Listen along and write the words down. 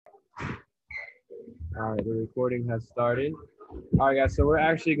All right, the recording has started. All right, guys. So we're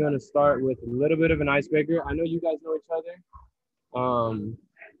actually going to start with a little bit of an icebreaker. I know you guys know each other,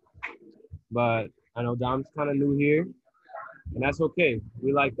 but I know Dom's kind of new here, and that's okay.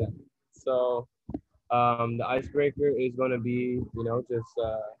 We like that. So the icebreaker is going to be, just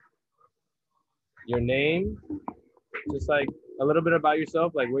your name, just like a little bit about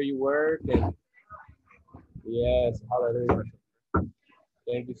yourself, like where you work, and yes, hallelujah.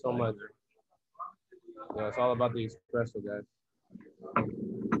 Thank you so much. Yeah, it's all about the espresso, guys.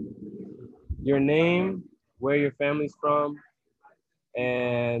 Your name, where your family's from,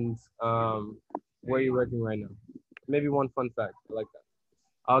 and where you're working right now. Maybe one fun fact. I like that.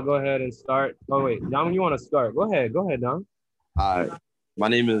 I'll go ahead and start. Oh wait, Dom, you want to start? Go ahead. Go ahead, Dom. Hi, my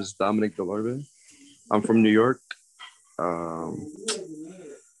name is Dominic Delorbe. I'm from New York. Um,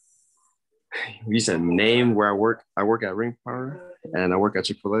 you said name where I work. I work at Ring Power and I work at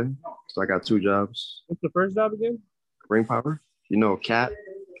Chick-fil-A. So I got two jobs. What's the first job again? Ring Power,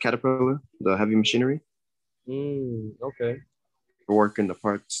 Caterpillar, the heavy machinery. Okay. I work in the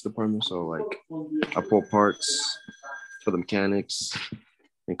parts department. So like I pull parts for the mechanics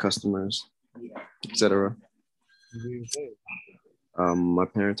and customers, etc. My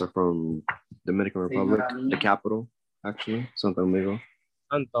parents are from Dominican Republic, the capital, actually, Santo Domingo.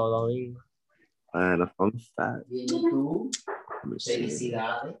 Santo Domingo. And a fun fact. Let me see.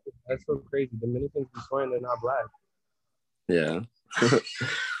 That's so crazy. Dominicans be swearing they're not black. Yeah.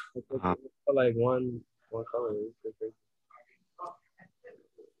 Like one color. It's crazy.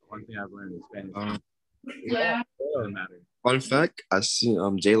 One thing I've learned in Spanish Yeah. doesn't matter. Fun fact: I see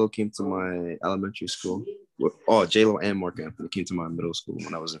J Lo came to my elementary school. J Lo and Mark Anthony came to my middle school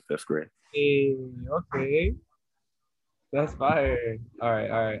when I was in fifth grade. Hey, okay. That's fire. All right,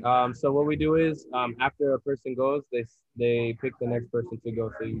 all right. So what we do is, after a person goes, they pick the next person to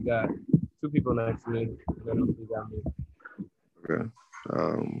go. So you got two people next to me. And then you got me. Okay.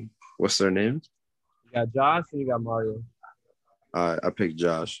 What's their names? You got Josh and you got Mario. I picked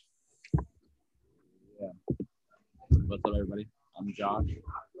Josh. Yeah. What's up, everybody? I'm Josh.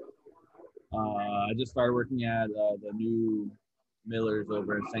 I just started working at the new Miller's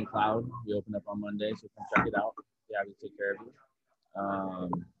over in St. Cloud. We opened up on Monday, so come check it out. Yeah, we take care of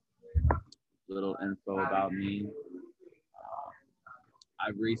you. Little info about me.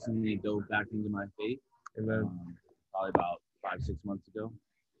 I've recently dove back into my faith. Probably about 5-6 months ago.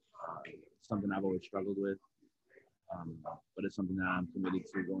 Something I've always struggled with, but it's something that I'm committed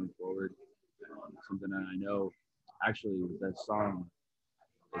to going forward. Something that I know, actually, that song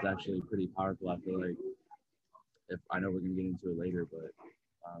is actually pretty powerful. I feel like, if I know we're gonna get into it later, but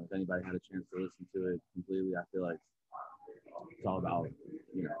if anybody had a chance to listen to it completely, I feel like it's all about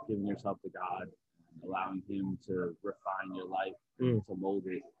giving yourself to God, allowing Him to refine your life, to mold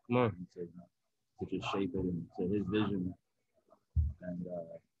it, and to just shape it into His vision. And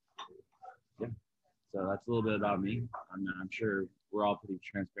yeah, so that's a little bit about me. I'm sure we're all pretty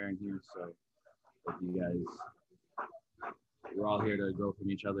transparent here, so if you guys, we're all here to grow from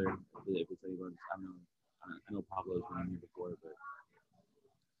each other. If it's anyone, I know Pablo's been here before, but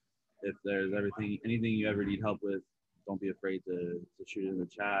if there's anything you ever need help with, don't be afraid to shoot it in the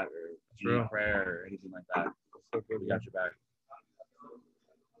chat or need prayer or anything like that. We got your back.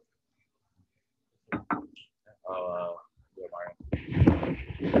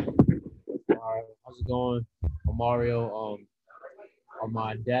 How's it going? I'm Mario. On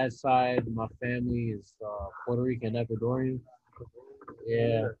my dad's side, my family is Puerto Rican, Ecuadorian.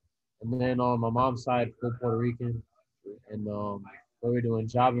 Yeah, and then on my mom's side, full Puerto Rican. And what we're doing,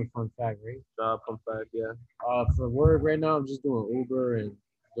 job and fun fact, right? Job, fun fact, yeah. For work right now, I'm just doing Uber and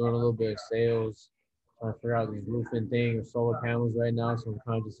doing a little bit of sales, trying to figure out these roofing things, solar panels right now. So I'm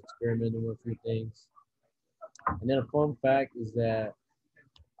kind of just experimenting with a few things. And then a fun fact is that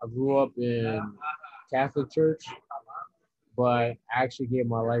I grew up in Catholic church, but I actually gave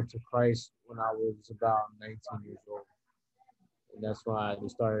my life to Christ when I was about 19 years old. And that's why I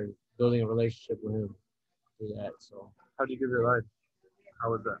just started building a relationship with him through that. So how do you give your life? How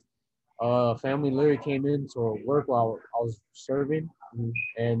was that? Family literally came in to work while I was serving,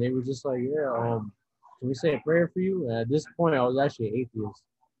 and they were just like, "Yeah, can we say a prayer for you?" And at this point, I was actually an atheist,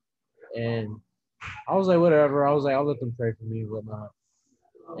 and I was like, "Whatever." I was like, "I'll let them pray for me, whatnot."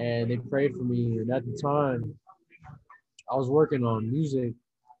 And they prayed for me, and at the time, I was working on music,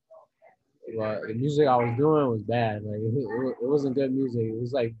 but the music I was doing was bad. Like it wasn't good music. It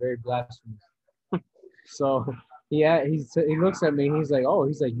was like very blasphemous. So he looks at me. He's like, "Oh,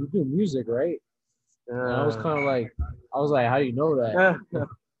 he's like, you do music, right?" And I was kind of like, "How do you know that?"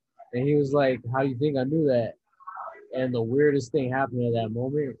 And he was like, "How do you think I knew that?" And the weirdest thing happened at that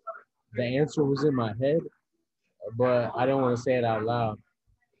moment. the answer was in my head, but I didn't want to say it out loud.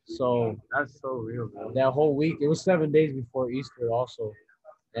 So That's so real, bro. that whole week, it was 7 days before Easter also.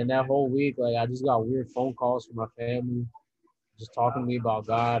 And that whole week, like I just got weird phone calls from my family, just talking to me about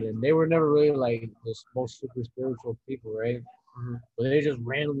God. And they were never really like the most super spiritual people, right? Mhm. But they just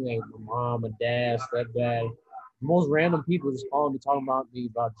randomly, like my mom, my dad, stepdad, most random people just calling me, talking about me,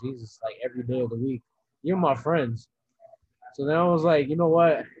 about Jesus, like every day of the week. You're my friends. So then I was like, you know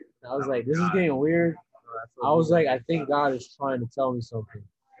what? I was like, this is getting weird. That's so I was real. like, I think God is trying to tell me something.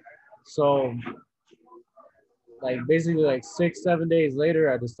 So like basically like 6, 7 days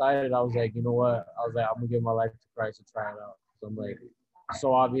later, I decided, I was like, you know what? I was like, I'm gonna give my life to Christ and try it out. So I'm like, it's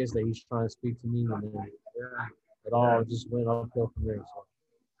so obvious that he's trying to speak to me, and then Yeah, it all just went uphill from there.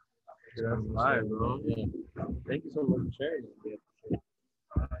 So that's fire, bro. yeah. Thank you so much for sharing it.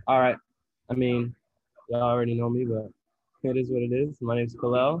 All right. I mean, y'all already know me, but it is what it is. My name's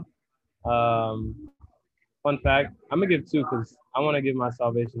Kalel. Fun fact, I'm gonna give two because I want to give my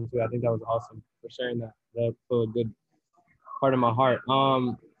salvation too. I think that was awesome for sharing that. That put a good part of my heart.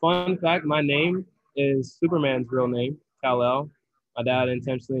 Fun fact, my name is Superman's real name, Kal-El. My dad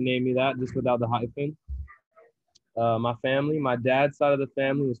intentionally named me that just without the hyphen. My family, my dad's side of the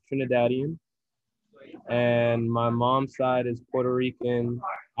family is Trinidadian, and my mom's side is Puerto Rican,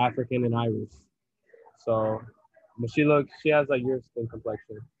 African, and Irish. So, but she has like your skin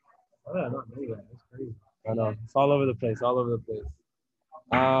complexion. Oh, yeah, I don't know that. That's crazy. I know it's all over the place, all over the place.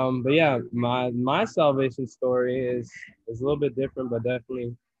 But yeah, my salvation story is a little bit different, but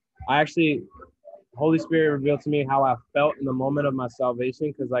definitely, I actually Holy Spirit revealed to me how I felt in the moment of my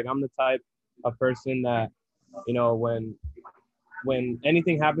salvation, because like I'm the type of person that, you know, when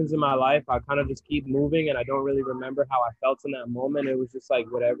anything happens in my life, I kind of just keep moving and I don't really remember how I felt in that moment. It was just like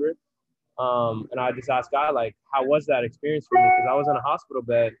whatever. And I just asked God, like, how was that experience for me? Because I was in a hospital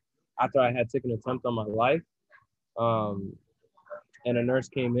bed after I had taken an attempt on my life. Um, and a nurse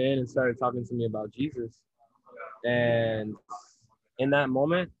came in and started talking to me about Jesus. And in that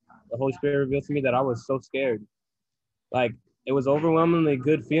moment, the Holy Spirit revealed to me that I was so scared. Like, it was overwhelmingly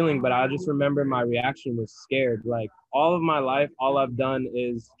good feeling, but I just remember my reaction was scared. Like all of my life, all I've done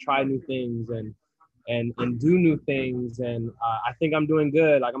is try new things and do new things. And I think I'm doing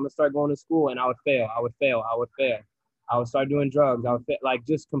good. Like I'm gonna start going to school, and I would fail. I would fail. I would fail. I would start doing drugs. I would like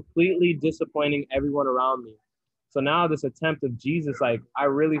just completely disappointing everyone around me. So now this attempt of Jesus, like I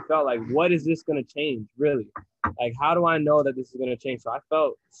really felt like, what is this gonna change? Really? Like, how do I know that this is gonna change? So I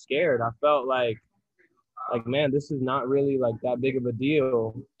felt scared. I felt like, man, this is not really like that big of a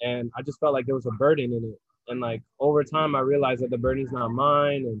deal. And I just felt like there was a burden in it. And like over time I realized that the burden's not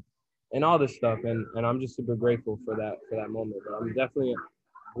mine and all this stuff. And I'm just super grateful for that moment. But I'm definitely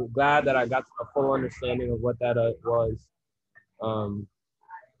glad that I got a full understanding of what that was. Um,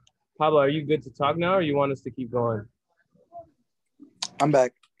 Pablo, are you good to talk now, or you want us to keep going? I'm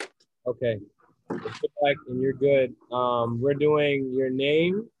back. Okay. Let's get back and you're good. We're doing your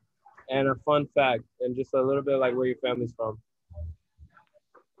name and a fun fact and just a little bit like where your family's from.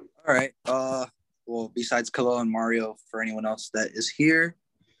 All right. Well, besides Kalo and Mario, for anyone else that is here,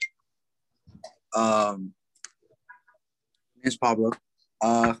 my name's Pablo.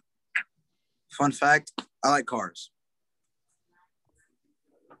 Fun fact, I like cars.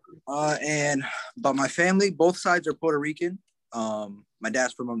 And but my family, both sides are Puerto Rican. My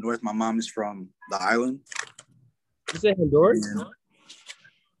dad's from up north. My mom is from the island. You say Honduras? And,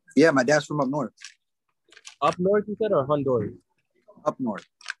 yeah, my dad's from up north. Up north, you said, or Honduras? Up north.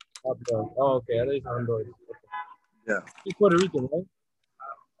 Up north. Oh, okay. I thought you said Honduras. Okay. Yeah. He's Puerto Rican, right?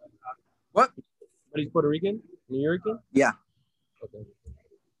 What? But he's Puerto Rican? New Yorker? Yeah. Okay.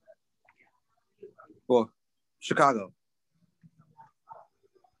 Well, Chicago.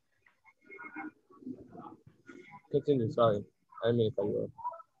 Continue. Sorry. I didn't mean to cut you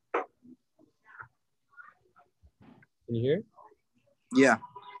off. Can you hear? Yeah.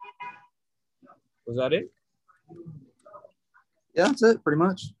 Was that it? Yeah, that's it, pretty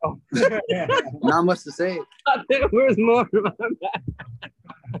much. Oh. Not much to say. Where's more?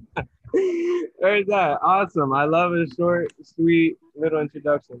 There's that. Awesome. I love a short, sweet little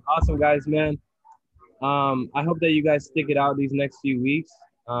introduction. Awesome, guys, man. I hope that you guys stick it out these next few weeks.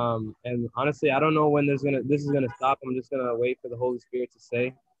 And honestly, I don't know when this is gonna stop. I'm just gonna wait for the Holy Spirit to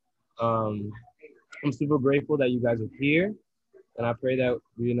say. I'm super grateful that you guys are here, and I pray that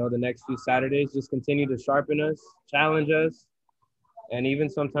the next few Saturdays just continue to sharpen us, challenge us, and even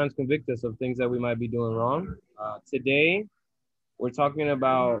sometimes convict us of things that we might be doing wrong. Today, we're talking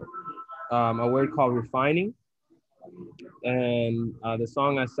about a word called refining, and the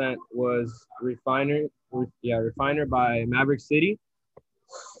song I sent was Refiner by Maverick City.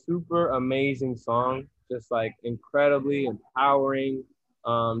 super amazing song, just like incredibly empowering,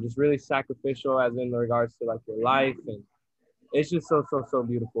 just really sacrificial as in regards to like your life, and it's just so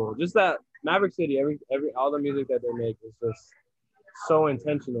beautiful. Just that Maverick City, every all the music that they make is just so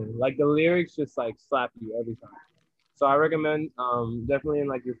intentional. Like the lyrics just like slap you every time. So I recommend definitely in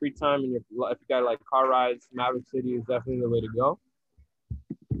like your free time and if you got like car rides, Maverick City is definitely the way to go.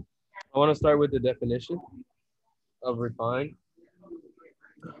 I want to start with the definition of refine,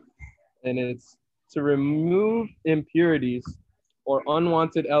 and it's to remove impurities or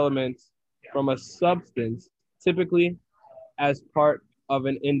unwanted elements from a substance, typically as part of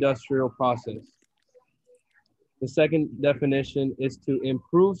an industrial process. The second definition is to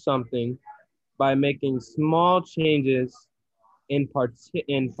improve something by making small changes in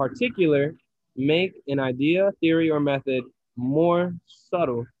particular, make an idea, theory, or method more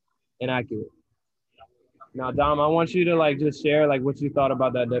subtle and accurate. Now, Dom, I want you to like just share like what you thought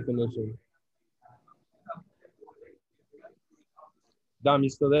about that definition. Dom, you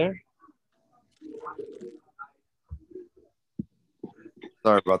still there?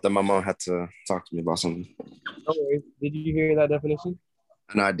 Sorry about that. My mom had to talk to me about something. No worries. Did you hear that definition?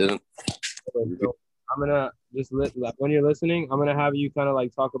 No, I didn't. Okay, so I'm gonna just like when you're listening, I'm gonna have you kind of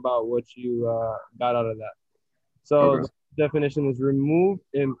like talk about what you got out of that. So Okay. the definition is remove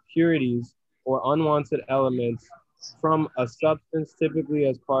impurities or unwanted elements from a substance, typically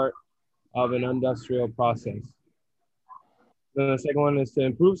as part of an industrial process. Then the second one is to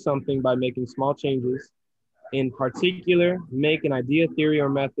improve something by making small changes. In particular, make an idea, theory, or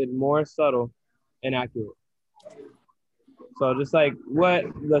method more subtle and accurate. So just like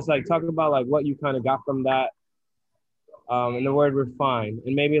let's like talk about like what you kind of got from that, and the word refine,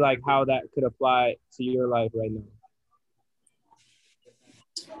 and maybe like how that could apply to your life right now.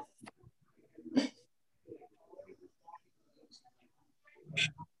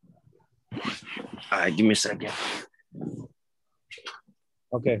 All right, give me a second.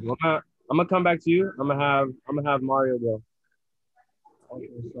 Okay, well, I'm gonna come back to you. I'm gonna have Mario go. Okay,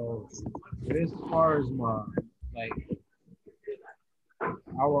 so as far as my like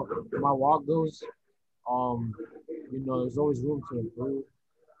my walk goes, there's always room to improve,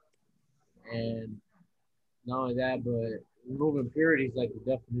 and not only that, but remove impurities, like the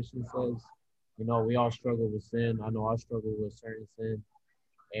definition says. We all struggle with sin. I know I struggle with certain sin,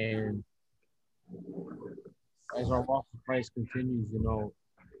 and as our walk with Christ continues, it's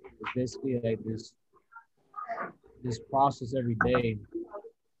basically like this process every day,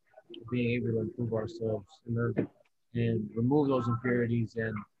 being able to improve ourselves and remove those impurities.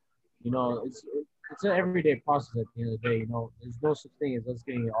 And it's an everyday process. At the end of the day, there's no such thing as us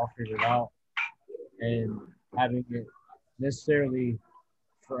getting it all figured out and having it necessarily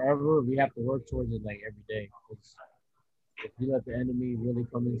forever. We have to work towards it like every day. If you let the enemy really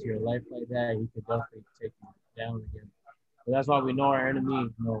come into your life like that, he could definitely take you down again. But that's why we know our enemy.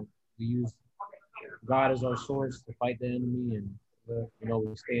 We use God as our source to fight the enemy, and we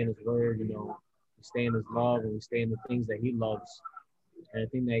stay in His Word. We stay in His love, and we stay in the things that He loves. And the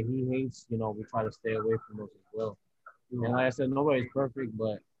thing that He hates, we try to stay away from those as well. And like I said, nobody's perfect,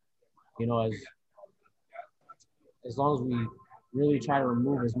 but as long as we really try to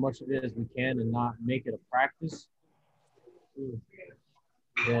remove as much of it as we can and not make it a practice,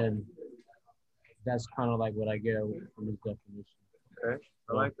 then that's kind of like what I get from this definition. Okay,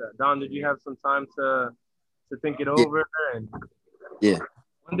 I like that. Don, did you have some time to think it over? And Yeah.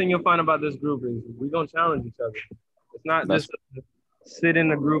 One thing you'll find about this group is we're gonna challenge each other. It's not just a sit in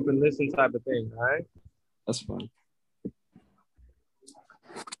the group and listen type of thing. All right. That's fine.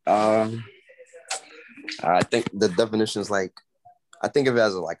 I think the definition is like, I think of it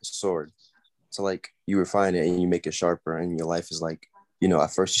as like a sword. So like you refine it and you make it sharper, and your life is like,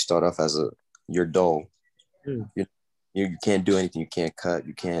 at first you start off as you're dull. You can't do anything. You can't cut.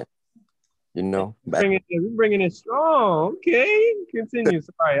 You can't, We're bringing it strong. Okay, continue.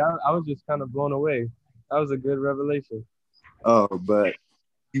 Sorry, I was just kind of blown away. That was a good revelation. Oh, but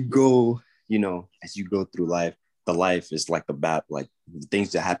you go, as you go through life, the life is like like the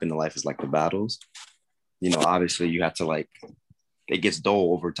things that happen in life is like the battles. Obviously you have to like, it gets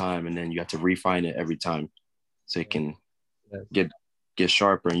dull over time, and then you have to refine it every time so it can get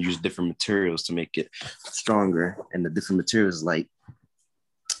sharper and use different materials to make it stronger. And the different materials, like,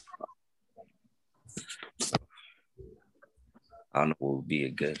 I don't know what would be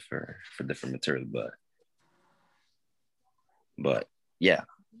good for different materials, but yeah.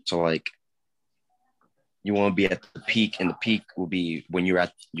 So like you want to be at the peak, and the peak will be when you're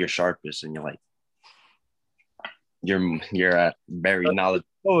at your sharpest, and you're like, you're at very knowledge.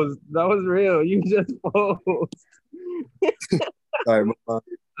 That was real. You just posed. Sorry,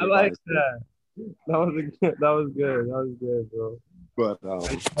 I like that. That was a good. That was good. That was good, bro. But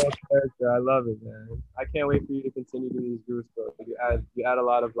I love it, man. I can't wait for you to continue doing these groups, bro. You add a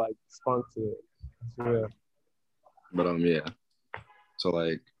lot of like spunk to it. It's real. But yeah. So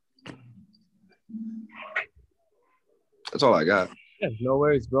like, that's all I got. Yeah, no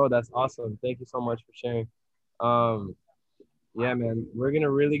worries, bro. That's awesome. Thank you so much for sharing. Yeah, man, we're gonna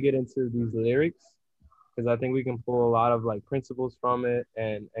really get into these lyrics because I think we can pull a lot of like principles from it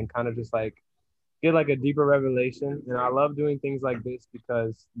and kind of just like get like a deeper revelation. And I love doing things like this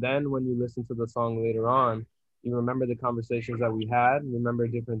because then when you listen to the song later on, you remember the conversations that we had, remember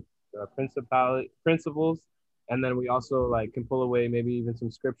different principles, and then we also like can pull away maybe even some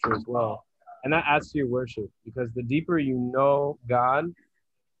scripture as well. And that adds to your worship because the deeper you know God,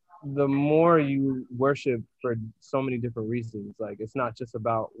 the more you worship for so many different reasons. Like it's not just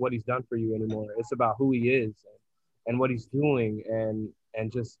about what he's done for you anymore. It's about who he is and what he's doing and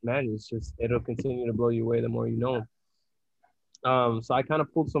just man, it's just it'll continue to blow you away the more you know him. So I kind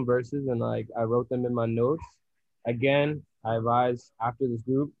of pulled some verses and like I wrote them in my notes. Again, I advise after this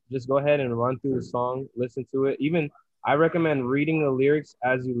group, just go ahead and run through the song, listen to it. Even I recommend reading the lyrics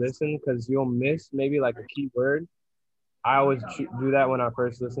as you listen because you'll miss maybe like a key word. I always do that when I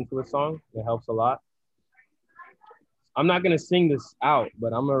first listen to a song. It helps a lot. I'm not gonna sing this out,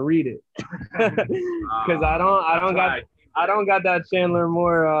 but I'm gonna read it because I don't got that Chandler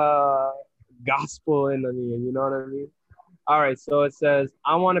Moore gospel in me. You know what I mean? All right, so it says,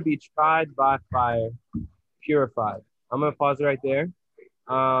 "I want to be tried by fire, purified." I'm gonna pause right there.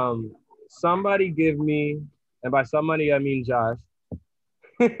 Somebody give me, and by somebody I mean Josh.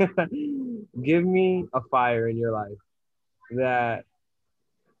 Give me a fire in your life that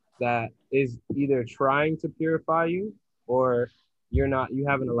is either trying to purify you or you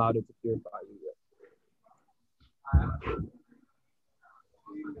haven't allowed it to purify you yet.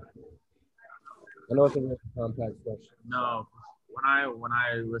 I know it's a very complex question. No, when I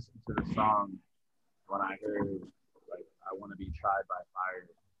listened to the song, when I heard like I want to be tried by fire,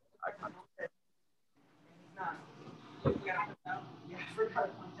 I kind of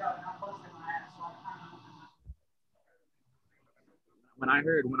when I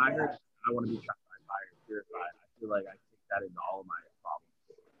heard I want to be tried by fire, purified, I feel like I take that into all of my problems.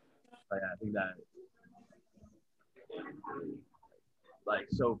 Like I think that, like,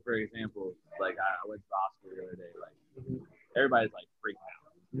 so for example, like I went to the hospital the other day, like everybody's like freaked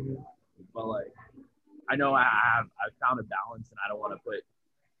out, but like I know I've found a balance, and I don't want to put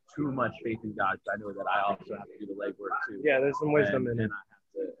too much faith in God because I know that I also have to do the legwork too. Yeah, there's some wisdom in it. And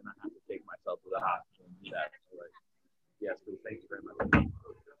I have to take myself to the hospital and do that. So like, yes, please, thank you very much.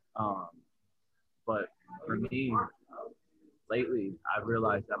 But for me, lately, I've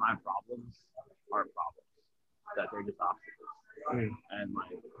realized that my problems aren't problems; that they're just obstacles. And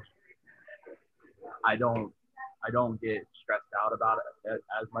like, I don't get stressed out about it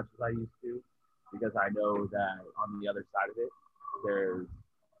as much as I used to, because I know that on the other side of it, there's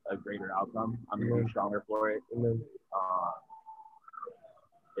a greater outcome. I'm going to be stronger for it.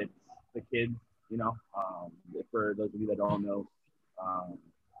 It's the kids, you know. For those of you that don't know, I'm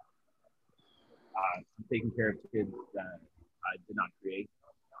taking care of kids that I did not create.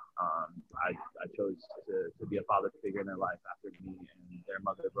 I chose to be a father figure in their life after me and their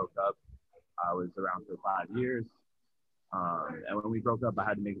mother broke up. I was around for 5 years. And when we broke up, I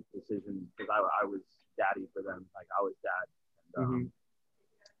had to make a decision because I was daddy for them. Like I was dad. And,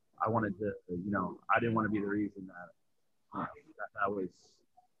 I wanted to, you know, I didn't want to be the reason that that was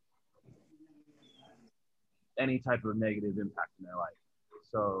any type of negative impact in their life.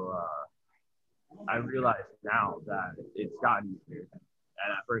 So I realize now that it's gotten easier.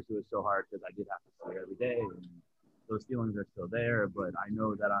 And at first it was so hard because I did have to see her every day. And those feelings are still there, but I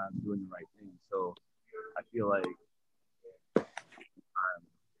know that I'm doing the right thing. So I feel like I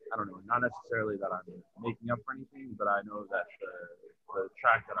don't know, not necessarily that I'm making up for anything, but I know that the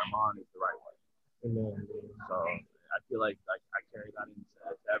track that I'm on is the right one. Amen. So I feel like I carry that into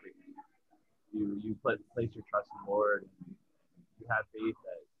everything. You place your trust in the Lord, and you have faith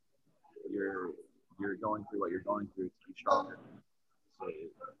that you're going through what you're going through to be stronger. So yeah,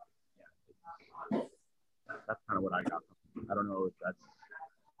 that's kind of what I got. I don't know if that's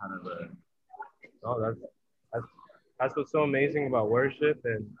kind of a. Oh, that's what's so amazing about worship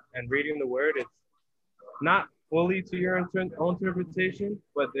and reading the word. It's not fully to your own interpretation,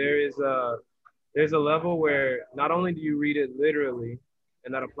 but there's a level where not only do you read it literally,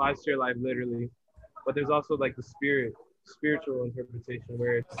 and that applies to your life literally, but there's also like the spiritual interpretation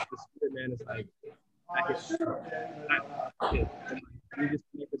where it's the spirit man is like, you just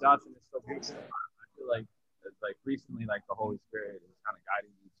connect the dots and it's so beautiful. I feel like like recently, like the Holy Spirit is kind of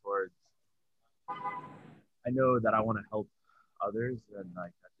guiding me towards. I know that I want to help others, and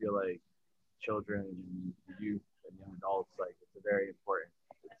like I feel like children and youth and young adults, like it's a very important.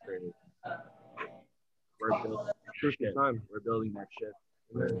 It's very, we're building ship. We're building that ship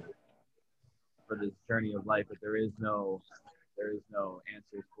for this journey of life, but there is no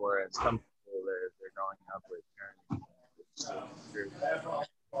answers for it. Some people they're growing up with parents.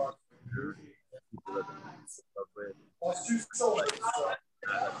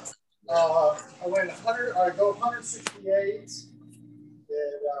 I went 100. I go 168.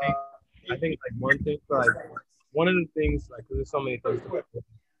 And, I think like one thing, like one of the things, like there's so many things, but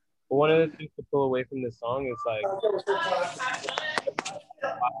one of the things to pull away from this song is like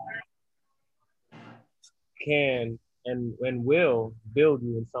can and will build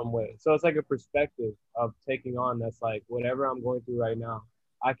you in some way. So it's like a perspective of taking on that's like whatever I'm going through right now,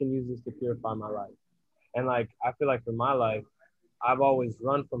 I can use this to purify my life. And like I feel like for my life, I've always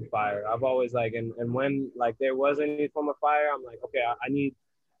run from fire. I've always like and when like there was any form of fire, I'm like, okay, I need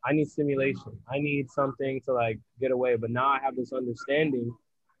stimulation. I need something to like get away. But now I have this understanding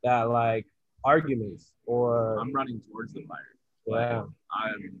that like arguments or I'm running towards the fire. Yeah. Like,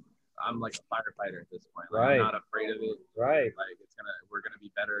 I'm like a firefighter at this point. Like, Right. I'm not afraid of it. Right. Like we're gonna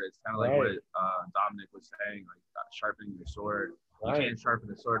be better. It's kind of like Right. what Dominic was saying, like sharpening your sword. You Right. can't sharpen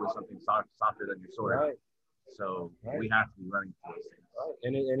the sword with something softer than your sword. Right. So Right. we have to be running towards things. Right.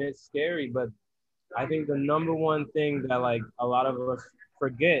 And it's scary, but I think the number one thing that like a lot of us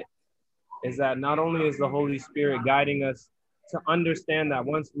forget is that not only is the Holy Spirit guiding us to understand that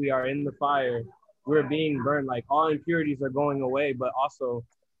once we are in the fire, we're being burned, like all impurities are going away, but also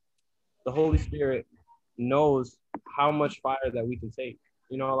the Holy Spirit knows how much fire that we can take.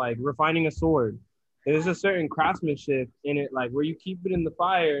 You know, like refining a sword. There's a certain craftsmanship in it, like where you keep it in the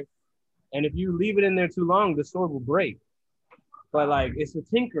fire, and if you leave it in there too long, the sword will break. But like it's a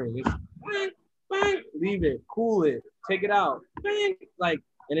tinkering. It's bang, bang, leave it, cool it, take it out, bang, like,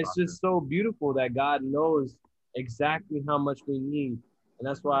 and it's just so beautiful that God knows exactly how much we need, and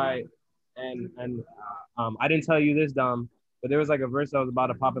that's why. And I didn't tell you this, Dom, but there was like a verse that was about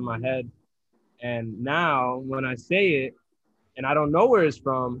to pop in my head, and now when I say it, and I don't know where it's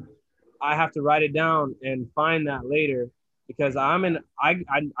from, I have to write it down and find that later because I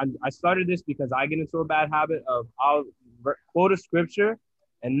started this because I get into a bad habit of I'll quote a scripture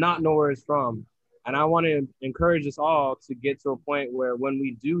and not know where it's from. And I want to encourage us all to get to a point where when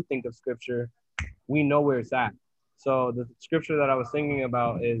we do think of scripture, we know where it's at. So the scripture that I was thinking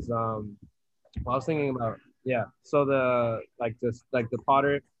about is so the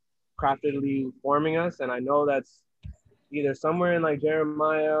potter craftedly forming us, and I know that's either somewhere in like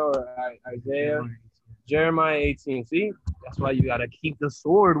Jeremiah or Isaiah. Jeremiah 18. See, that's why you gotta keep the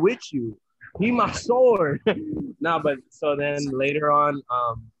sword with you. Be my sword. No, but so then later on,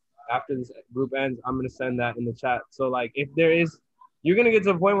 after this group ends, I'm gonna send that in the chat. So like, if there is, you're gonna get to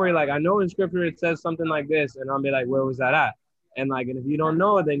a point where you're like, I know in scripture it says something like this, and I'll be like, where was that at? And like, and if you don't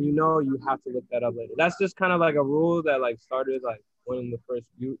know, then you know you have to look that up later. That's just kind of like a rule that like started like one of the first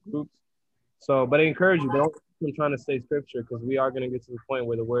groups. So, but I encourage you, don't keep trying to say scripture because we are going to get to the point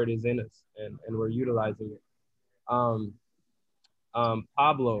where the word is in us and we're utilizing it.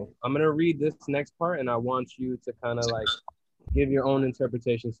 Pablo, I'm going to read this next part and I want you to kind of like give your own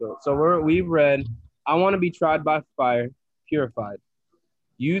interpretation. So we've read, I want to be tried by fire, purified.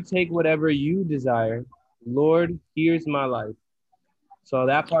 You take whatever you desire. Lord, here's my life. So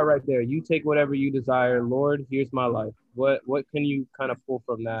that part right there, you take whatever you desire. Lord, here's my life. What can you kind of pull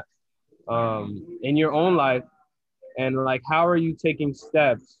from that in your own life? And like, how are you taking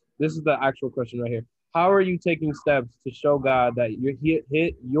steps? This is the actual question right here. How are you taking steps to show God that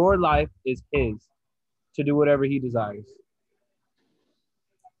your life is his to do whatever he desires?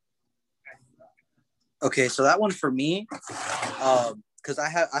 Okay, so that one for me, because I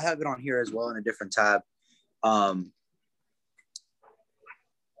have it on here as well in a different tab.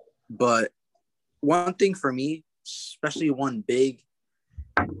 But one thing for me, especially one big,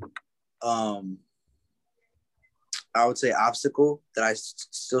 I would say obstacle that I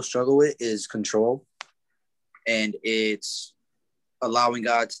still struggle with is control. And it's allowing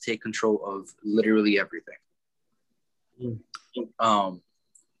God to take control of literally everything.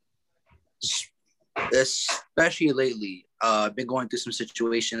 Especially lately, I've been going through some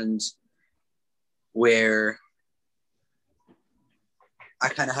situations where I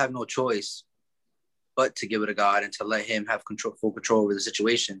kind of have no choice but to give it to God and to let him have full control over the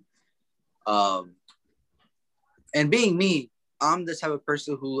situation. And being me, I'm the type of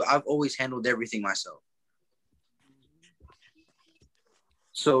person who I've always handled everything myself.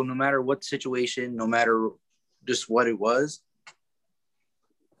 So no matter what situation, no matter just what it was,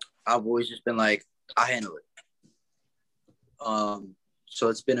 I've always just been like, I handle it. So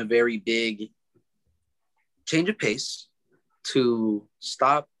it's been a very big change of pace to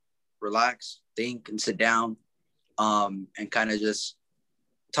stop, relax, think, and sit down, and kind of just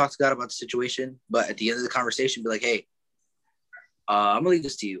talk to God about the situation. But at the end of the conversation, be like, hey, I'm gonna leave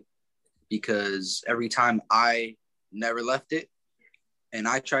this to you, because every time I never left it and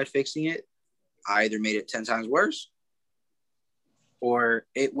I tried fixing it, I either made it 10 times worse or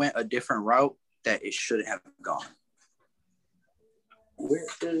it went a different route that it shouldn't have gone. Where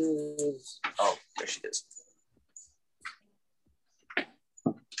is, oh, there she is.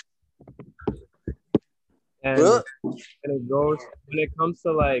 And it goes, when it comes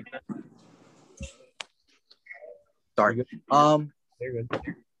to like, sorry. You're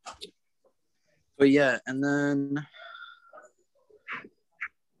good. But yeah, and then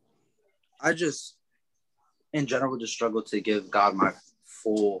I just, in general, just struggle to give God my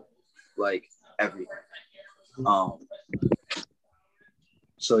full, like, everything.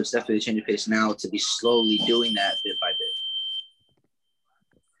 So it's definitely a change of pace now to be slowly doing that bit by bit.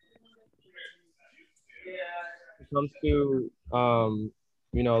 It comes to,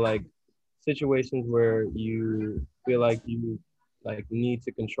 you know, like situations where you feel like you like need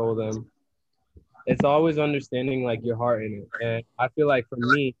to control them. It's always understanding like your heart in it. And I feel like for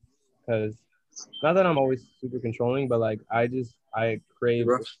me, because not that I'm always super controlling, but like I crave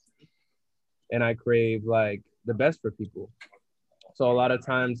and I crave like the best for people. So a lot of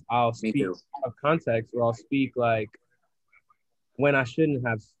times I'll speak out of context, or I'll speak like when I shouldn't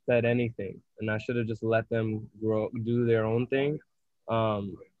have said anything, and I should have just let them do their own thing.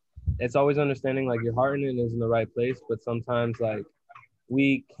 It's always understanding like your heart in it is in the right place, but sometimes like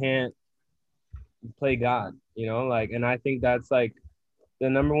we can't play God, you know, like, and I think that's like the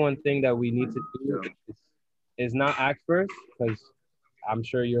number one thing that we need to do is not act first, because I'm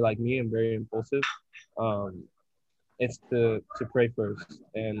sure you're like me, I'm very impulsive. It's to pray first.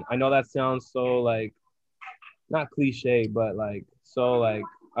 And I know that sounds so like not cliche, but like so like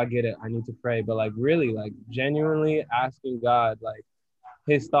I get it, I need to pray, but like really like genuinely asking God like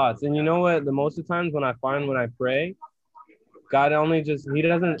his thoughts. And you know what, the most of the times when I pray, God he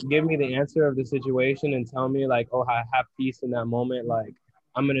doesn't give me the answer of the situation and tell me like, oh, I have peace in that moment, like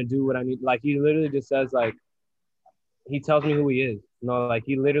I'm gonna do what I need. Like he literally just says like, he tells me who he is, you know, like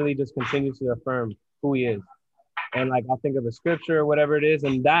he literally just continues to affirm who he is. And like I'll think of a scripture or whatever it is,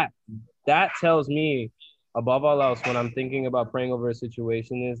 and that tells me above all else when I'm thinking about praying over a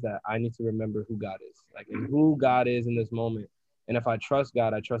situation is that I need to remember who God is, like, and who God is in this moment. And if I trust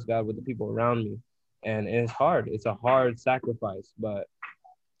God with the people around me. And it's hard. It's a hard sacrifice, but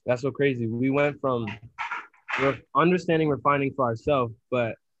that's so crazy. We went from understanding refining for ourselves,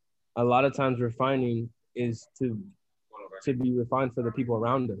 but a lot of times refining is to be refined for the people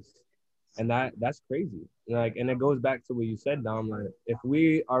around us. And that's crazy. Like, and it goes back to what you said, Dom. Like, if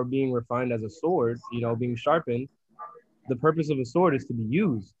we are being refined as a sword, you know, being sharpened, the purpose of a sword is to be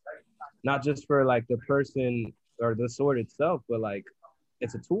used, not just for like the person or the sword itself, but like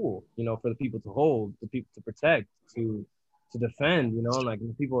it's a tool, you know, for the people to hold, the people to protect, to defend, you know, and like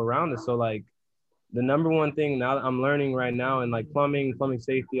the people around us. So like the number one thing now that I'm learning right now in like plumbing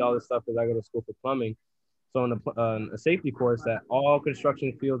safety, all this stuff, because I go to school for plumbing. So in a safety course that all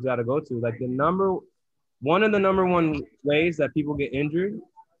construction fields got to go to, like one of the number one ways that people get injured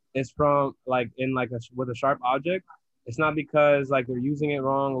is from like in like with a sharp object. It's not because like they're using it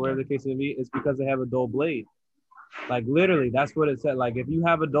wrong or whatever the case may be. It's because they have a dull blade. Like literally, that's what it said. Like if you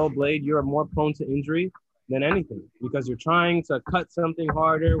have a dull blade, you're more prone to injury than anything, because you're trying to cut something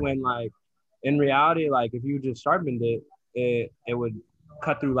harder when like in reality, like if you just sharpened it, it would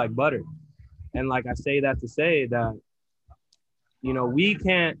cut through like butter. And like I say that to say that, you know, we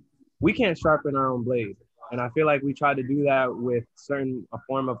can't sharpen our own blade. And I feel like we try to do that with a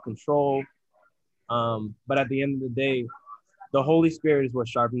form of control. But at the end of the day, the Holy Spirit is what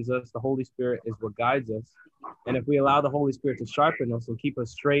sharpens us. The Holy Spirit is what guides us. And if we allow the Holy Spirit to sharpen us and keep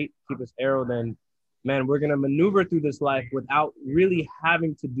us straight, keep us arrow, then, man, we're going to maneuver through this life without really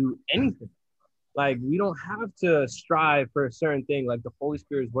having to do anything. Like, we don't have to strive for a certain thing. Like, the Holy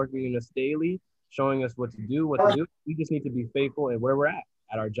Spirit is working in us daily, showing us what to do. We just need to be faithful in where we're at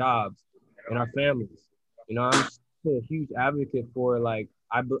our jobs, in our families. You know, I'm a huge advocate for, like,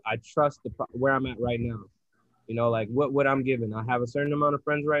 I trust where I'm at right now. You know, like what I'm given. I have a certain amount of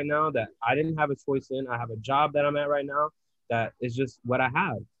friends right now that I didn't have a choice in. I have a job that I'm at right now that is just what I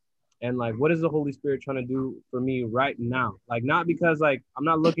have. And like, what is the Holy Spirit trying to do for me right now? Like, not because like, I'm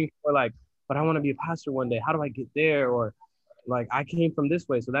not looking for like, but I want to be a pastor one day. How do I get there? Or like, I came from this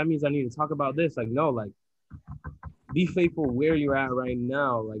way, so that means I need to talk about this. Like, no, like be faithful where you're at right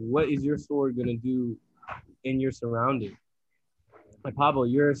now. Like, what is your sword gonna do in your surrounding? Like Pablo,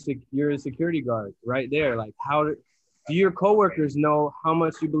 you're a security guard right there. Like, how do your coworkers know how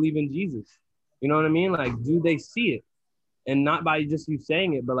much you believe in Jesus? You know what I mean? Like, do they see it? And not by just you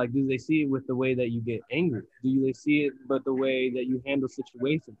saying it, but like, do they see it with the way that you get angry? Do they see it but the way that you handle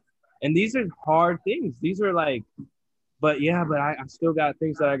situations? And these are hard things. These are like, but yeah, but I still got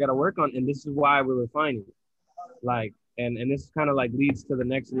things that I got to work on. And this is why we're refining. Like, and this kind of like leads to the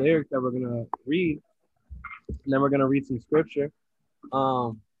next lyric that we're going to read. And then we're going to read some scripture.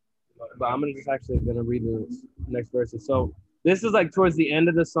 But I'm gonna just actually gonna read the next verses. So this is like towards the end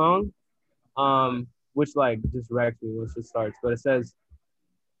of the song, which like just wrecks me once it starts. But it says,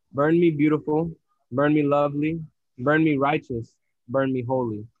 "Burn me beautiful, burn me lovely, burn me righteous, burn me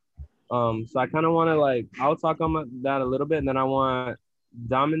holy." So I kind of want to like I'll talk on that a little bit, and then I want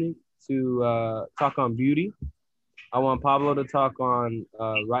Dominic to talk on beauty. I want Pablo to talk on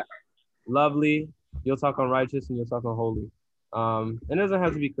lovely. You'll talk on righteous, and you'll talk on holy. It doesn't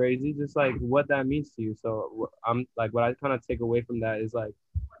have to be crazy, just like what that means to you. So I'm like, what I kind of take away from that is like,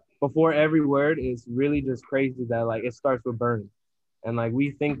 before every word is really just crazy that like it starts with burn. And like,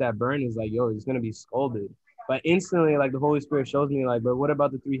 we think that burn is like, yo, it's going to be scolded. But instantly, like the Holy Spirit shows me like, but what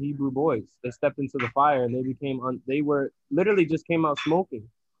about the 3 Hebrew boys? They stepped into the fire and they they were literally just came out smoking.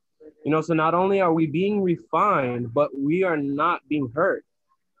 You know, so not only are we being refined, but we are not being hurt.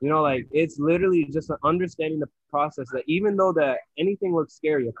 You know, like it's literally just an understanding the process that even though that anything looks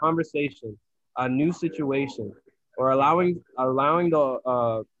scary, a conversation, a new situation, or allowing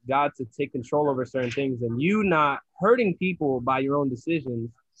the God to take control over certain things and you not hurting people by your own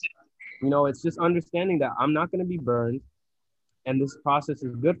decisions, you know, it's just understanding that I'm not going to be burned and this process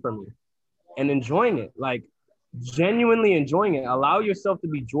is good for me and enjoying it, like genuinely enjoying it. Allow yourself to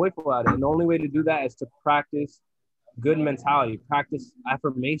be joyful at it. And the only way to do that is to practice good mentality, practice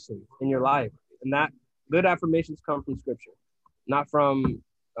affirmations in your life. And that good affirmations come from scripture, not from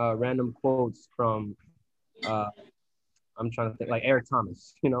random quotes from, I'm trying to think, like Eric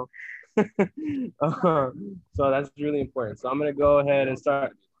Thomas, you know? So that's really important. So I'm going to go ahead and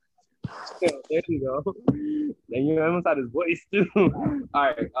start. There you go. And you almost had his voice too. All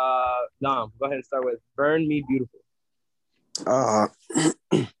right. Dom, go ahead and start with Burn Me Beautiful.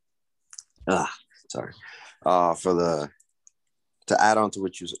 Sorry. To add on to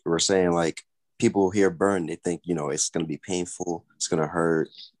what you were saying, like people hear burn, they think, you know, it's going to be painful, it's going to hurt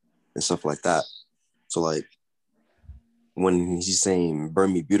and stuff like that. So like when he's saying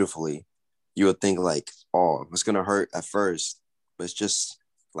burn me beautifully, you would think like, oh, it's going to hurt at first, but it's just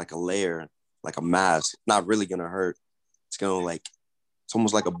like a layer, like a mask, not really going to hurt. It's going to like, it's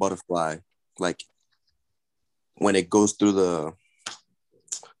almost like a butterfly. Like when it goes through the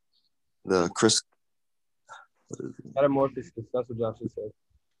metamorphosis, that's what Josh said.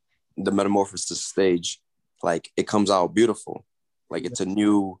 The metamorphosis stage, like it comes out beautiful, like it's a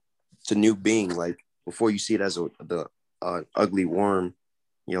new being. Like before you see it as the ugly worm,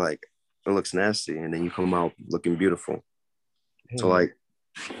 you're like, it looks nasty, and then you come out looking beautiful. So like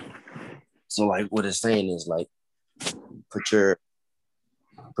what it's saying is like put your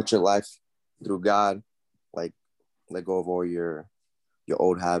life through God, like let go of all your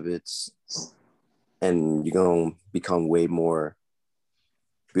old habits, and you're gonna become way more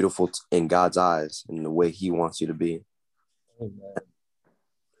beautiful in God's eyes and the way He wants you to be.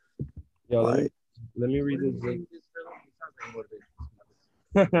 Yo, let me read this.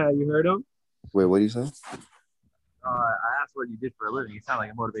 You heard him? Wait, what do you say? I asked what you did for a living. You sound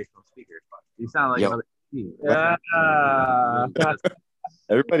like a motivational speaker. You sound like another. Yeah.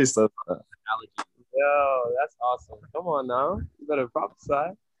 Everybody says that. Yo, that's awesome. Come on now. You better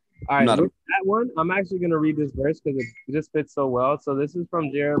prophesy. All right, with that one, I'm actually going to read this verse because it just fits so well. So this is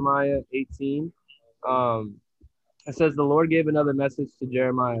from Jeremiah 18. It says, the Lord gave another message to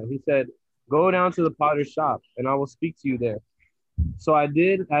Jeremiah. He said, go down to the potter's shop and I will speak to you there. So I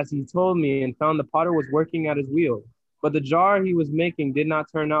did as he told me and found the potter was working at his wheel. But the jar he was making did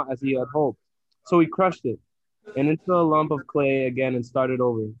not turn out as he had hoped. So he crushed it and into a lump of clay again and started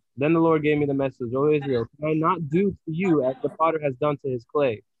over. Then the Lord gave me the message, O Israel, can I not do to you as the potter has done to his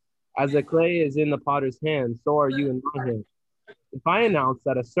clay? As the clay is in the potter's hand, so are you in my hand. If I announce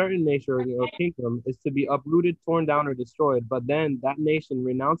that a certain nation or kingdom is to be uprooted, torn down, or destroyed, but then that nation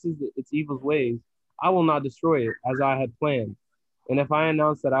renounces its evil ways, I will not destroy it as I had planned. And if I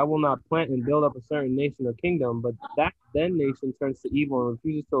announce that I will not plant and build up a certain nation or kingdom, but that then nation turns to evil and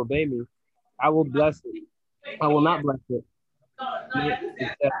refuses to obey me, I will bless it. I will not bless it.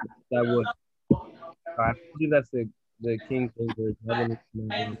 That would. I believe that's the King James Version.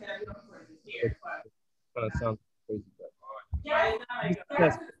 kind of sounds crazy, but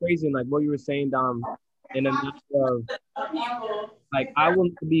that's crazy. And like what you were saying, Dom, in a matter of like, I will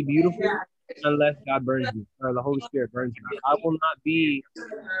not be beautiful unless God burns me or the Holy Spirit burns me. I will not be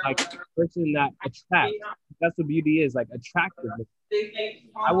like a person that attracts. That's what beauty is, like attractiveness.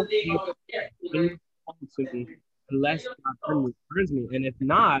 I will be able to to me unless God burns me. And if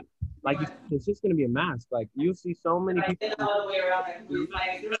not, like it's just gonna be a mask. Like you'll see so many people that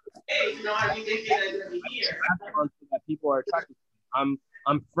people are attracted to.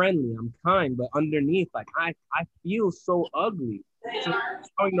 I'm friendly, I'm kind, but underneath, like I feel so ugly. So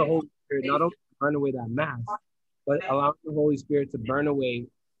allowing the Holy Spirit not only to burn away that mask, but allowing the Holy Spirit to burn away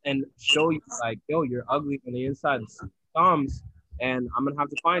and show you like, yo, you're ugly on the inside. Psalms, and I'm gonna have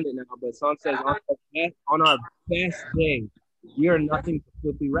to find it now, but Psalm says on our best day, we are nothing but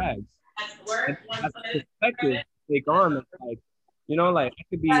filthy rags. And that's the perspective to take on. That's like, you know, like it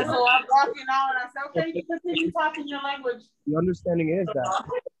could be. So I'm walking out and I said, okay, you continue talking your language. The understanding is that,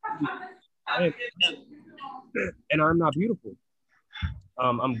 and I'm not beautiful.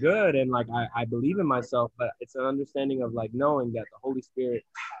 I'm good, and like I believe in myself, but it's an understanding of like knowing that the Holy Spirit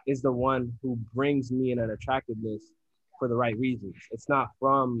is the one who brings me in an attractiveness for the right reasons. It's not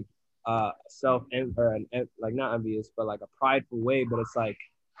from self or like not envious, but like a prideful way. But it's like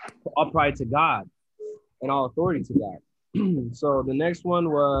all pride to God and all authority to God. So the next one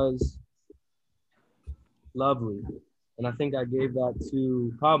was lovely, and I think I gave that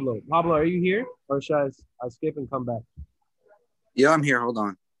to Pablo. Pablo, are you here, or should I skip and come back? Yeah, I'm here. Hold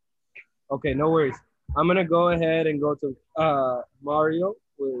on. Okay, no worries. I'm gonna go ahead and go to Mario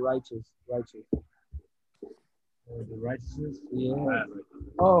with righteous. The righteousness. Yeah.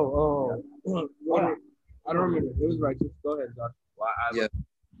 Oh. I don't remember. It was righteous. Go ahead, Josh. Well, Yeah.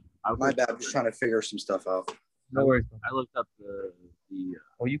 My bad. I'm just trying to figure some stuff out. No worries. I looked up the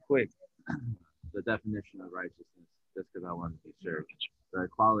Oh, you quick. the definition of righteousness just because I wanted to be sure. The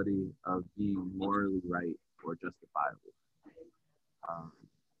quality of being morally right or justifiable.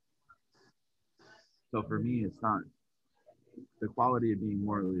 So for me, it's not the quality of being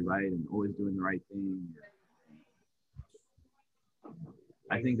morally right and always doing the right thing.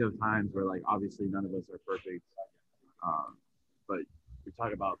 I think of times where, like, obviously none of us are perfect, but we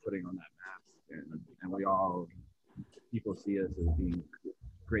talk about putting on that mask, and we all, people see us as being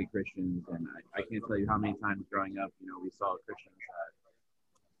great Christians, and I can't tell you how many times growing up, you know, we saw Christians that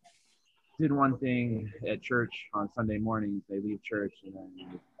did one thing at church on Sunday mornings, they leave church, and then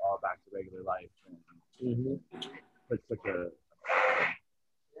it's all back to regular life. And it's such the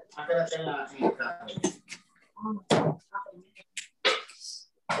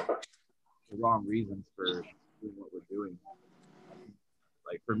wrong reasons for doing what we're doing.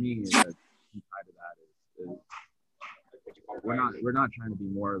 Like for me, the side of that is we're not trying to be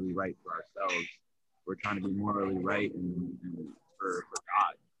morally right for ourselves. We're trying to be morally right and for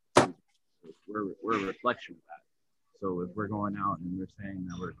God. We're a reflection of that. So if we're going out and we're saying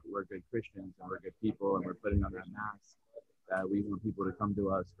that we're good Christians and we're good people and we're putting on that mask, that we want people to come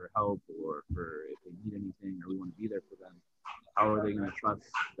to us for help or for if they need anything or we want to be there for them, how are they going to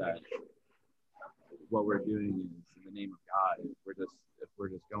trust that what we're doing is in the name of God? If we're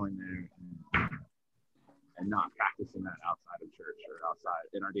just going there and not practicing that outside of church or outside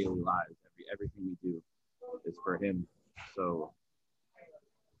in our daily lives, everything we do is for Him. So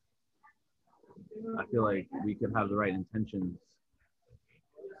I feel like we could have the right intentions.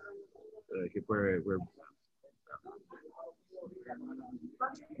 Like if we're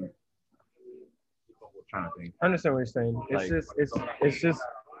trying to think. I understand what you're saying. Like, It's just,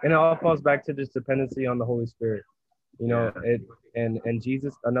 and it all falls back to this dependency on the Holy Spirit. You know, and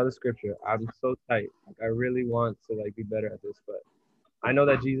Jesus, another scripture. I'm so tight. Like I really want to like be better at this, but I know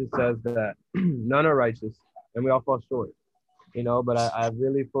that Jesus says that none are righteous and we all fall short. You know, but I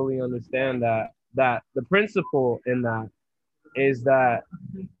really fully understand that the principle in that is that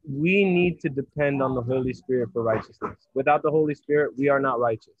we need to depend on the Holy Spirit for righteousness. Without the Holy Spirit, we are not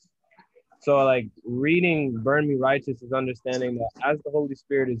righteous. So like reading Burn Me Righteous is understanding that as the Holy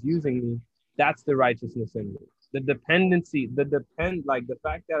Spirit is using me, that's the righteousness in me. The dependency, like the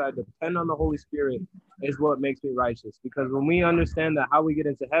fact that I depend on the Holy Spirit is what makes me righteous. Because when we understand that how we get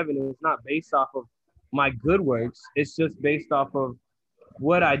into heaven is not based off of my good works, it's just based off of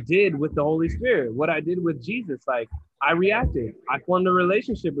what I did with the Holy Spirit, what I did with Jesus. Like I reacted, I formed a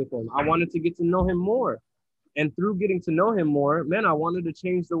relationship with Him. I wanted to get to know Him more. And through getting to know Him more, man, I wanted to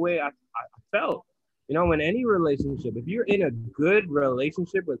change the way I felt. You know, in any relationship, if you're in a good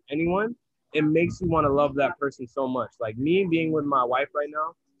relationship with anyone, it makes you want to love that person so much. Like me being with my wife right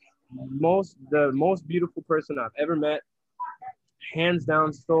now, the most beautiful person I've ever met, hands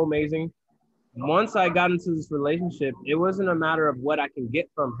down, so amazing. once I got into this relationship, it wasn't a matter of what I can get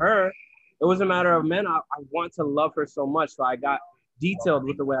from her. It was a matter of, man, I want to love her so much. So I got detailed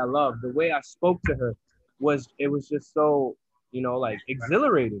with the way I love. The way I spoke to her it was just so, like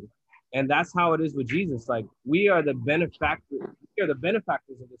exhilarating. And that's how it is with Jesus. Like we are the benefactors of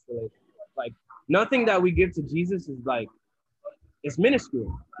this relationship. Like nothing that we give to Jesus is like, it's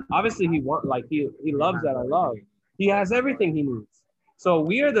minuscule. Obviously, he loves that I love. He has everything he needs. So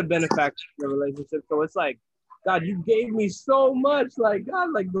we are the benefactors of the relationship. So it's like, God, you gave me so much. Like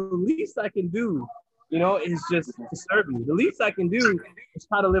God, like the least I can do, is just to serve you. The least I can do is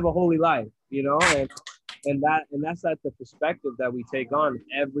try to live a holy life, and that's at the perspective that we take on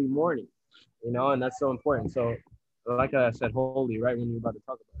every morning, and that's so important. So, like I said, holy, right when you're about to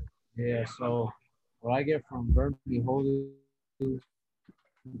talk about it. Yeah. So what I get from Burn Me Holy, I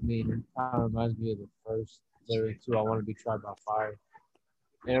mean, it kind of reminds me of the first lyric too. I want to be tried by fire.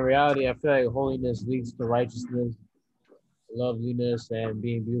 And in reality, I feel like holiness leads to righteousness, loveliness, and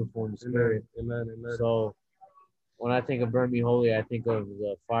being beautiful in the spirit. Amen. Amen. So when I think of Burn Me Holy, I think of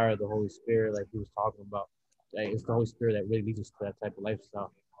the fire of the Holy Spirit, like he was talking about. Like it's the Holy Spirit that really leads us to that type of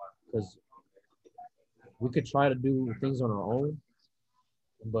lifestyle. Because we could try to do things on our own,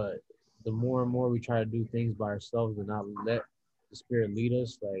 but the more and more we try to do things by ourselves and not let the Spirit lead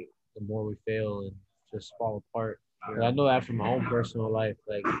us, like the more we fail and just fall apart. And I know that from my own personal life.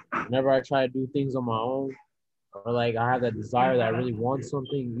 Like whenever I try to do things on my own, or like I have that desire that I really want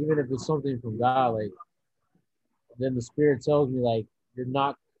something, even if it's something from God, like then the Spirit tells me like you're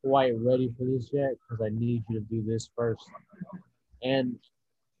not quite ready for this yet because I need you to do this first. And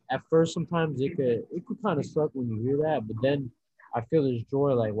at first, sometimes it could kind of suck when you hear that, but then I feel this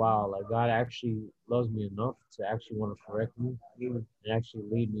joy like wow, like God actually loves me enough to actually want to correct me and actually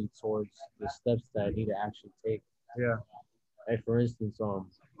lead me towards the steps that I need to actually take. Yeah. Like for instance,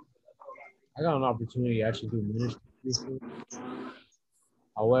 I got an opportunity to actually do ministry recently.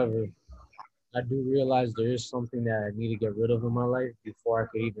 However, I do realize there is something that I need to get rid of in my life before I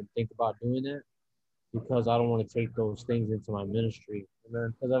could even think about doing that because I don't want to take those things into my ministry.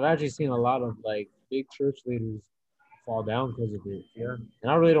 Because I've actually seen a lot of like big church leaders fall down because of it. Yeah.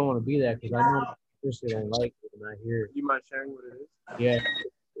 And I really don't want to be that because I know personally don't like it and I hear it. You mind sharing what it is? Yeah,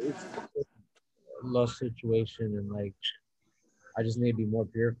 it's a lust situation and like I just need to be more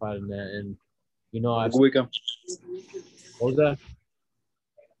purified in that. And I've Good weekend. what was that?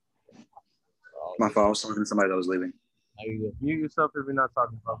 My fault. I was talking to somebody that was leaving. Mute yourself if you're not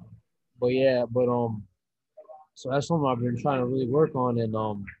talking about it. But yeah, so that's something I've been trying to really work on, and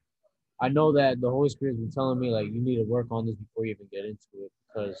I know that the Holy Spirit's been telling me like you need to work on this before you even get into it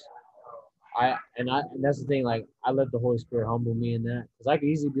because and that's the thing, like I let the Holy Spirit humble me in that because I could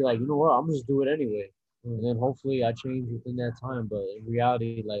easily be like, you know what, I'm just do it anyway, and then hopefully I change within that time. But in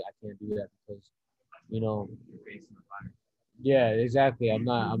reality, like I can't do that because you know, yeah, exactly. I'm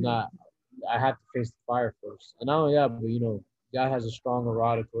not. I have to face the fire first, and not only that, but God has a stronger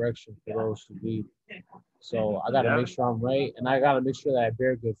rod of correction for those who lead. So I got to make sure I'm right, and I got to make sure that I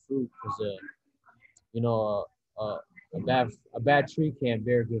bear good fruit because, you know, a bad tree can't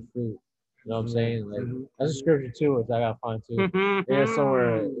bear good fruit. You know what I'm saying? Like that's a scripture too, which I gotta find too. Yeah,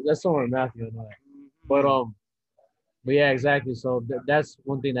 somewhere in Matthew. I know that. But yeah, exactly. So that's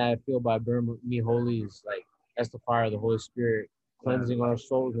one thing that I feel by Burn Me Holy is like that's the fire of the Holy Spirit cleansing our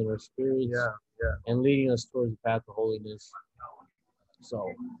souls and our spirits, and leading us towards the path of holiness.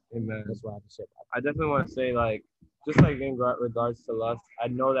 So, amen. That's what I have to say about I definitely want to say, like, just like in regards to lust, I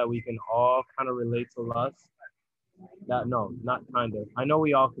know that we can all kind of relate to lust. No, not kind of. I know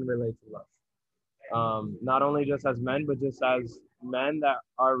we all can relate to lust. Not only just as men, but just as men that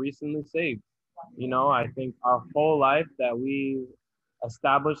are recently saved. I think our whole life that we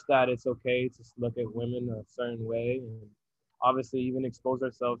established that it's okay to look at women a certain way, and obviously even expose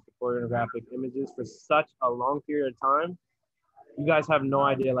ourselves to pornographic images for such a long period of time. You guys have no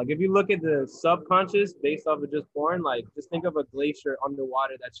idea. Like if you look at the subconscious based off of just porn, like just think of a glacier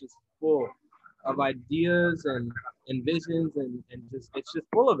underwater that's just full of ideas and visions and just it's just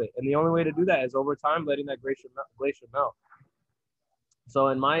full of it. And the only way to do that is over time letting that glacier melt. So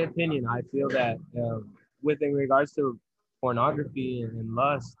in my opinion, I feel that with in regards to pornography and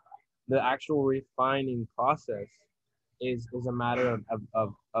lust, the actual refining process is a matter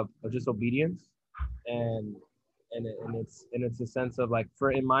of just obedience and and it's a sense of like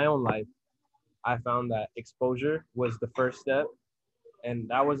for in my own life, I found that exposure was the first step, and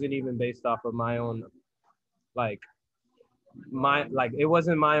that wasn't even based off of my own like it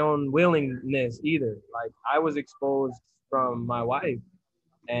wasn't my own willingness either. Like I was exposed from my wife,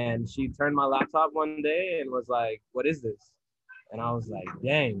 and she turned my laptop one day and was like, "What is this?" And I was like,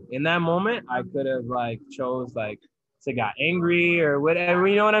 dang. In that moment, I could have like chose like to got angry or whatever,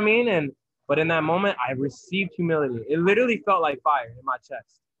 you know what I mean? But in that moment, I received humility. It literally felt like fire in my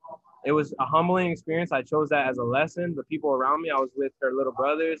chest. It was a humbling experience. I chose that as a lesson. The people around me, I was with her little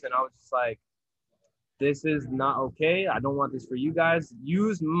brothers, and I was just like, this is not okay. I don't want this for you guys.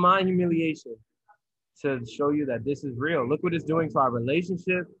 Use my humiliation to show you that this is real. Look what it's doing to our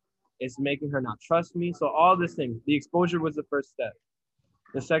relationship. It's making her not trust me. So all this thing, the exposure was the first step.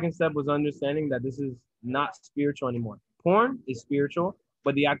 The second step was understanding that this is not spiritual anymore. Porn is spiritual,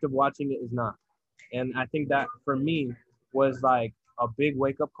 but the act of watching it is not. And I think that for me was like a big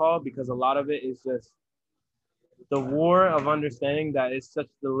wake-up call, because a lot of it is just the war of understanding that it's such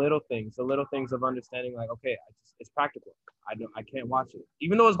the little things of understanding, like, okay, it's practical. I can't watch it,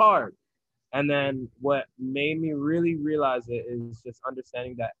 even though it's hard. And then what made me really realize it is just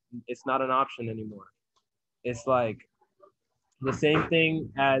understanding that it's not an option anymore. It's like the same thing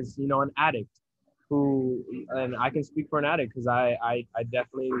as, you know, an addict who, and I can speak for an addict because I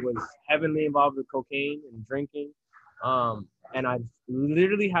definitely was heavily involved with cocaine and drinking. And I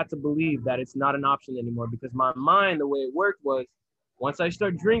literally had to believe that it's not an option anymore, because my mind, the way it worked was, once I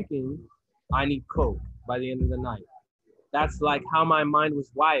start drinking, I need coke by the end of the night. That's like how my mind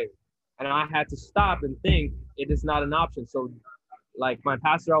was wired. And I had to stop and think it is not an option. So like my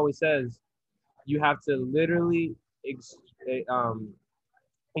pastor always says, you have to literally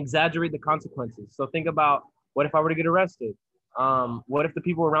exaggerate the consequences. So think about, what if I were to get arrested? What if the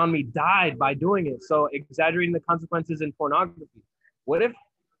people around me died by doing it? So exaggerating the consequences in pornography. What if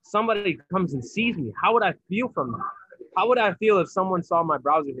somebody comes and sees me? How would I feel from that? How would I feel if someone saw my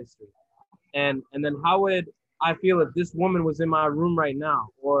browser history? And then how would I feel if this woman was in my room right now?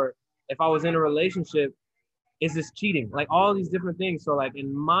 Or if I was in a relationship, is this cheating? Like all these different things. So like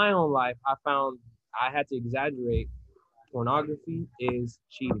in my own life, I found I had to exaggerate. Pornography is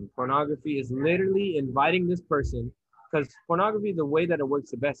cheating. Pornography is literally inviting this person, because pornography, the way that it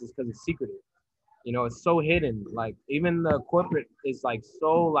works the best is because it's secretive. You know, it's so hidden. Like even the corporate is like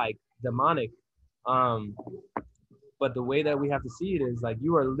so like demonic. But the way that we have to see it is like,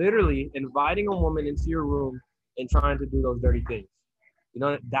 you are literally inviting a woman into your room and trying to do those dirty things. You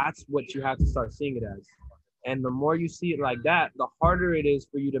know, that's what you have to start seeing it as. And the more you see it like that, the harder it is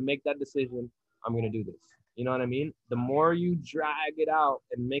for you to make that decision. I'm going to do this. You know what I mean? The more you drag it out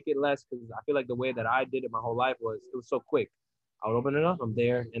and make it less, because I feel like the way that I did it my whole life was, it was so quick. I would open it up, I'm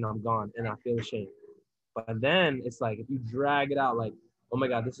there, and I'm gone, and I feel ashamed. But then it's like, if you drag it out, like, oh my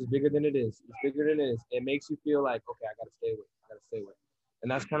God, this is bigger than it is. It's bigger than it is. It makes you feel like, okay, I gotta stay away.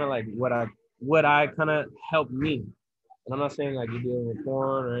 And that's kind of like what I kind of helped me. And I'm not saying like you're dealing with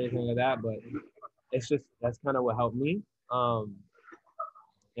porn or anything like that, but it's just, that's kind of what helped me.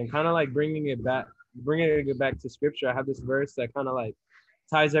 And kind of like bringing it back to scripture. I have this verse that kind of like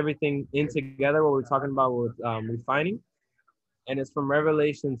ties everything in together, what we're talking about with refining. And it's from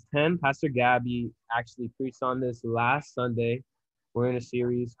Revelations 10. Pastor Gabby actually preached on this last Sunday. We're in a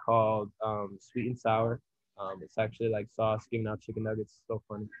series called Sweet and Sour. It's actually like sauce giving out chicken nuggets. It's so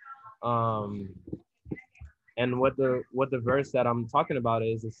funny. And what the verse that I'm talking about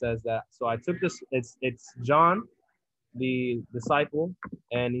is, it says that, so I took this, it's John, the disciple,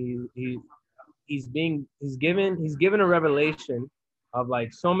 and he's given a revelation of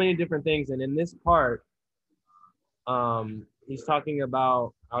like so many different things. And in this part, he's talking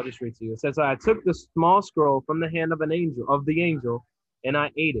about, I'll just read to you. It says, I took the small scroll from the hand of the angel, and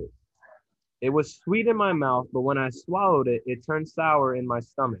I ate it. It was sweet in my mouth, but when I swallowed it, it turned sour in my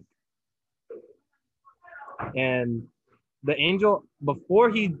stomach. And the angel, before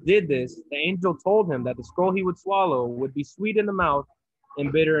he did this, the angel told him that the scroll he would swallow would be sweet in the mouth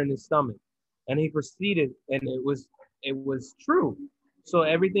and bitter in his stomach. And he proceeded, and it was true. So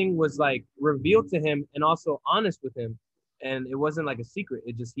everything was like revealed to him and also honest with him. And it wasn't like a secret.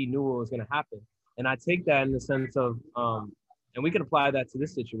 It just, he knew what was going to happen. And I take that in the sense of, and we can apply that to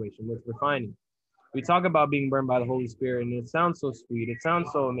this situation with refining. We talk about being burned by the Holy Spirit, and it sounds so sweet. It sounds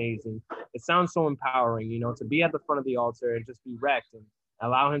so amazing. It sounds so empowering, you know, to be at the front of the altar and just be wrecked and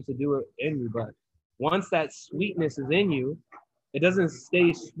allow him to do it in you. But once that sweetness is in you, it doesn't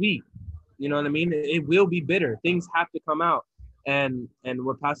stay sweet. You know what I mean? It will be bitter. Things have to come out. And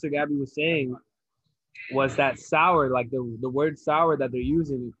what Pastor Gabby was saying was that sour, like the word sour that they're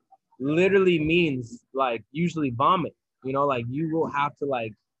using literally means like usually vomit, you know, like you will have to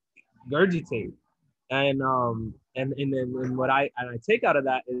like regurgitate. And what I take out of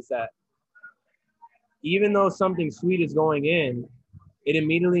that is that even though something sweet is going in, it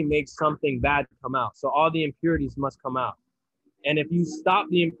immediately makes something bad come out. So all the impurities must come out. And if you stop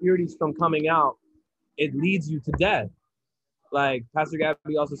the impurities from coming out, it leads you to death. like Pastor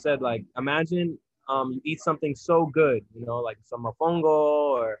Gabby also said, like imagine you eat something so good, you know, like some mofongo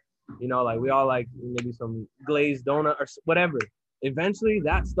or, you know, like we all like maybe some glazed donut or whatever. Eventually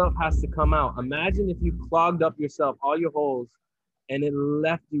that stuff has to come out. Imagine if you clogged up yourself, all your holes, and it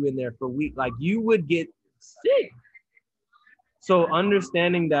left you in there for weeks, like you would get sick. So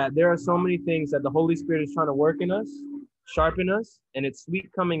understanding that there are so many things that the Holy Spirit is trying to work in us, sharpen us, and it's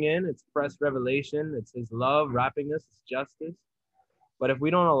sweet coming in, it's fresh revelation, it's his love wrapping us, it's justice. But if we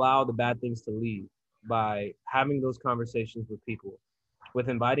don't allow the bad things to leave by having those conversations with people, with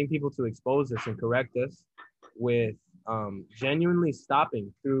inviting people to expose us and correct us, with genuinely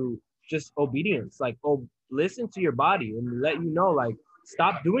stopping through just obedience, like, oh, listen to your body and let you know, like,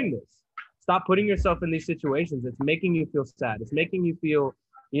 stop doing this. Stop putting yourself in these situations. It's making you feel sad. It's making you feel,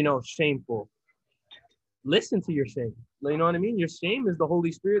 you know, shameful. Listen to your shame. You know what I mean? Your shame is the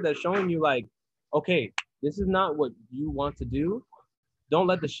Holy Spirit that's showing you, like, okay, this is not what you want to do. Don't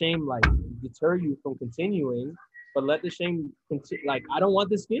let the shame like deter you from continuing, but let the shame like, I don't want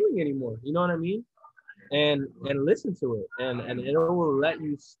this feeling anymore. You know what I mean? And listen to it, and it will let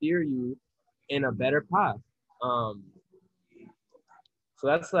you steer you in a better path. So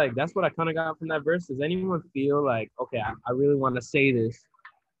that's what I kind of got from that verse. Does anyone feel like, okay, I really want to say this,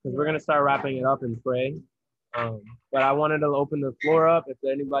 because we're gonna start wrapping it up and pray. But I wanted to open the floor up if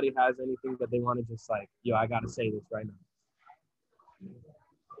anybody has anything that they want to just like, yo, I gotta say this right now.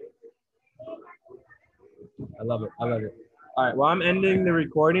 I love it. I love it. All right. Well, I'm ending the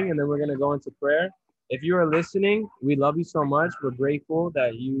recording and then we're going to go into prayer. If you are listening, we love you so much. We're grateful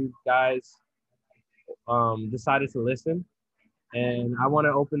that you guys decided to listen. And I want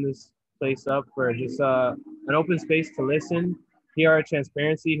to open this place up for just an open space to listen, hear our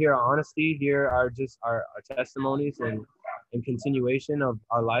transparency, hear our honesty, hear our just our testimonies and continuation of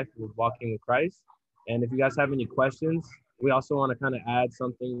our life with walking with Christ. And if you guys have any questions, we also want to kind of add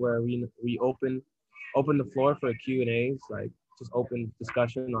something where we open the floor for Q&As, like just open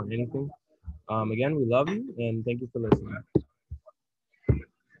discussion on anything. Again, we love you and thank you for listening.